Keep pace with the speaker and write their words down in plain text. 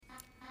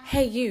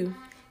Hey, you.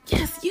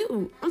 Yes,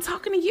 you. I'm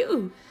talking to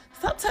you.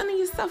 Stop telling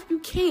yourself you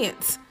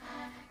can't.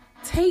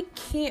 Take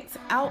can't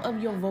out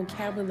of your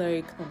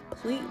vocabulary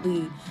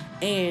completely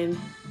and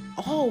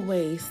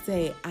always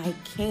say I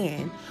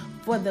can.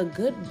 For the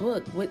good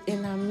book,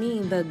 and I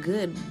mean the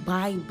good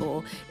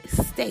Bible,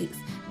 states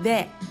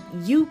that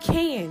you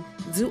can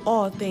do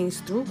all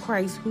things through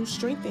Christ who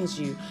strengthens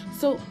you.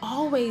 So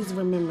always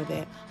remember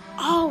that.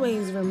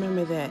 Always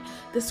remember that.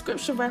 The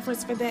scripture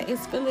reference for that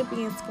is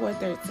Philippians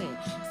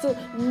 4:13. So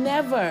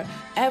never,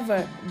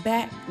 ever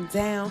back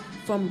down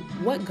from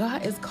what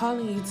God is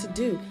calling you to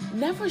do.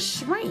 Never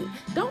shrink.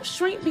 Don't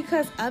shrink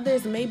because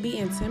others may be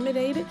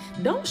intimidated.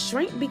 Don't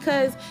shrink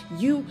because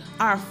you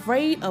are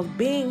afraid of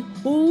being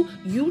who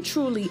you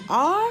truly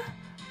are.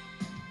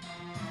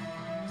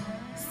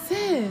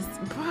 Sis,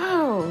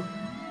 bro,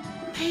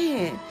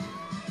 man,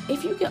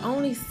 if you can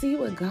only see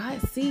what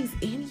God sees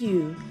in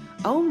you,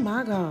 oh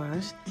my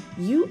gosh,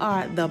 you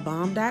are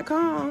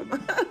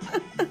thebomb.com.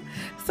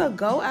 So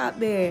go out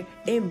there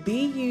and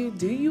be you,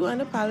 do you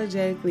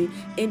unapologetically,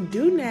 and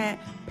do not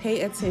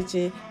pay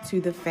attention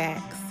to the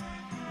facts.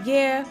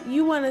 Yeah,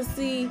 you want to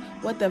see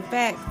what the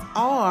facts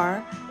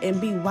are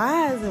and be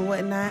wise and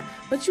whatnot,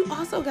 but you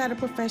also got to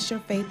profess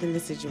your faith in the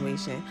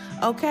situation,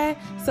 okay?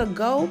 So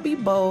go be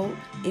bold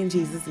in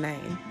Jesus'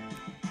 name.